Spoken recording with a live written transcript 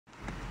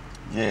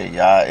Yeah,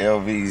 y'all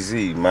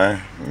LVZ,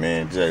 man. Me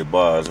and J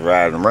Bars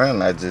riding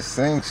around. I just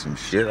seen some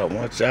shit I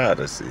want y'all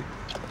to see.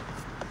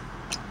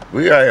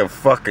 We are in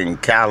fucking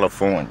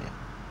California.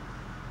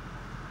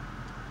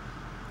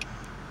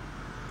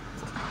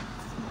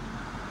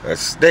 A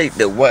state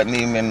that wasn't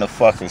even in the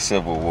fucking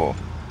Civil War.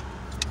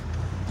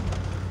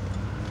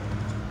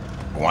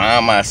 Why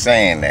am I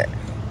saying that?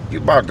 You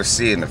about to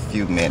see in a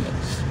few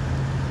minutes.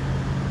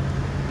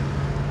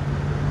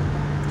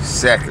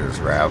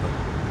 Seconds, rather.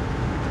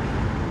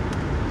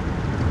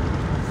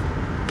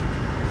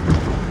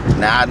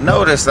 Now, I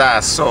noticed I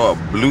saw a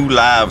Blue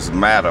Lives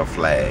Matter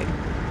flag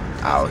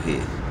out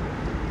here.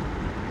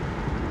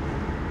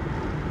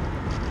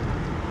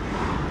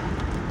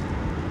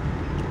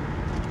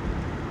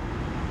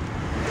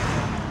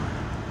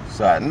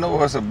 So I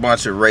know it's a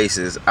bunch of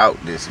racists out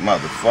this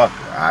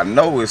motherfucker. I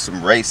know it's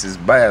some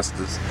racist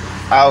bastards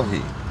out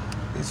here.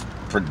 It's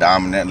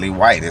predominantly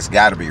white. It's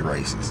gotta be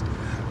racist.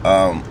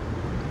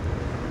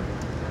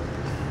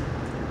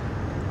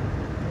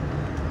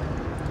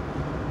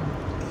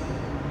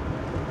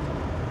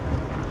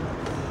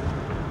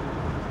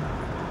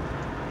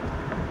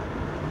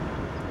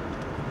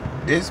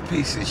 This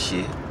piece of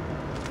shit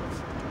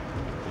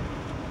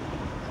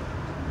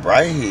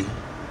right here